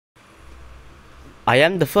I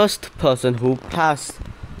am the first person who passed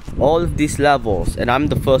all of these levels, and I'm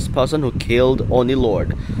the first person who killed Oni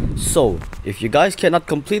Lord. So if you guys cannot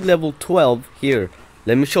complete level 12, here,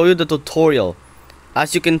 let me show you the tutorial.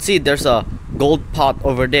 As you can see, there's a gold pot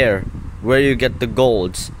over there where you get the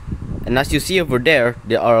golds, and as you see over there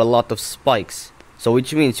are a lot of spikes, so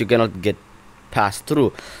which means you cannot get passed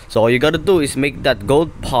through. So all you gotta do is make that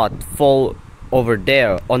gold pot fall over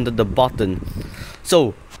there under the button.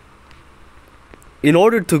 So in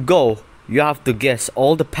order to go, you have to guess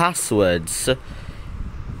all the passwords.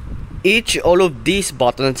 All of these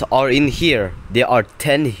buttons are in here. There are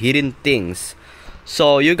 10 hidden things,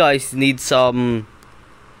 so you guys need some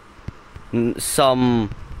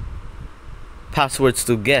passwords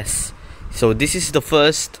to guess. So this is the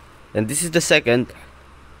first, and this is the second,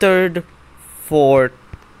 third, fourth,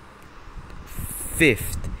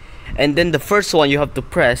 fifth, and then the first one you have to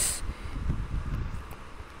press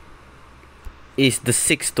is the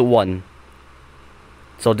sixth one.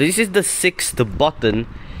 So this is the sixth button.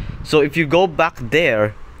 So if you go back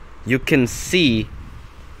there, you can see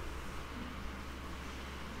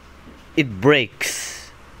it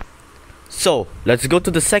breaks. So let's go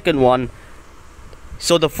to the second one.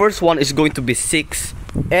 So the first one is going to be 6,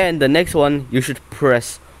 and the next one you should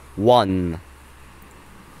press 1,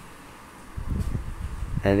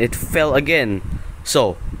 and it fell again.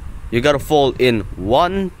 So you gotta fall in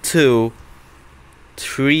 1, 2,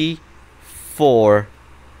 3, 4,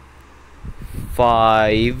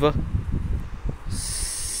 5,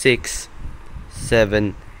 6,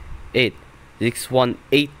 7, 8. 6, 1,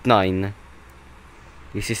 8, 9.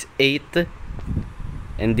 This is 8,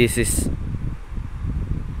 and this is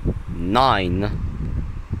 9.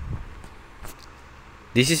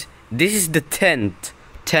 This is the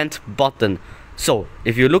 10th button. So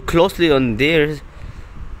if you look closely on there,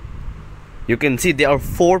 you can see there are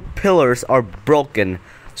 4 pillars are broken,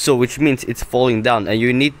 so which means it's falling down, and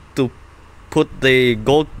you need to put the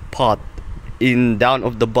gold pot in down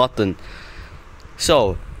of the button.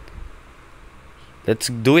 So let's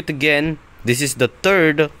do it again. This is the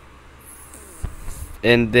 3rd,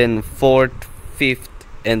 and then 4th, 5th,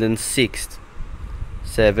 and then 6th,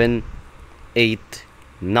 7, 8,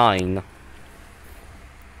 9.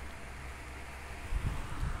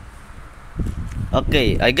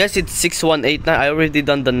 Okay, I guess it's 6, 1, 8, 9. I already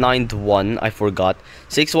done the 9th one, I forgot.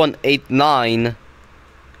 6, 1, 8, 9,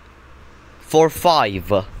 4,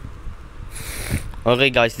 5. Okay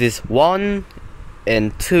guys, this 1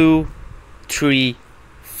 and 2, 3,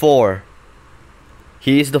 4.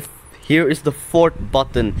 Here is the 4th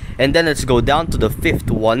button, and then let's go down to the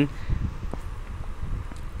 5th one,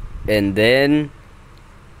 and then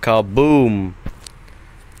kaboom.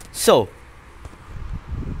 So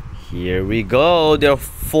here we go. There are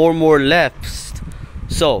 4 more left.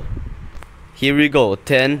 So here we go.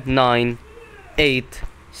 10, 9, 8,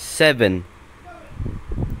 7.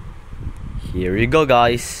 Here we go,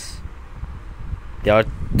 guys. There are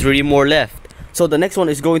 3 more left. So the next one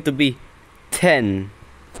is going to be 10,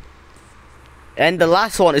 and the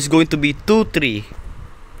last one is going to be 2, 3.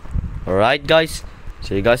 Alright guys,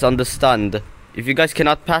 so you guys understand. If you guys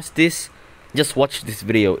cannot pass this, just watch this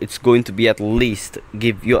video. It's going to be at least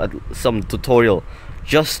give you some tutorial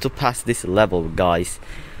just to pass this level, guys.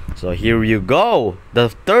 So here you go. The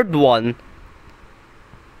 3rd one,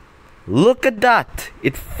 look at that,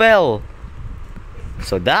 it fell.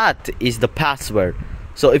 So that is the password.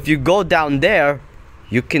 So if you go down there,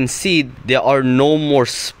 you can see there are no more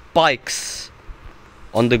spikes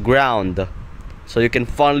on the ground. So you can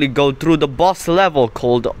finally go through the boss level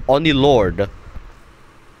called Oni Lord,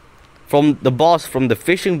 from the boss from the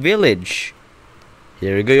fishing village.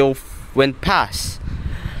 Here you go, went past.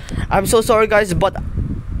 I'm so sorry guys, but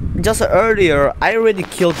just earlier I already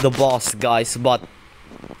killed the boss, guys. But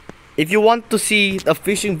if you want to see the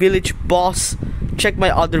fishing village boss, check my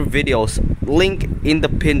other videos, link in the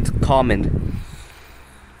pinned comment.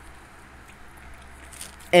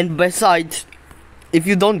 And besides, if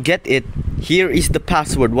you don't get it, here is the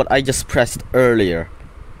password what I just pressed earlier.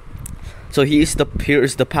 So here is the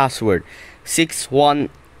password: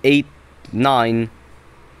 6189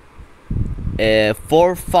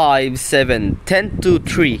 457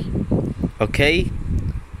 1023. Okay,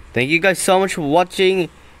 thank you guys so much for watching,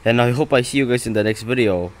 and I hope I see you guys in the next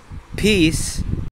video. Peace.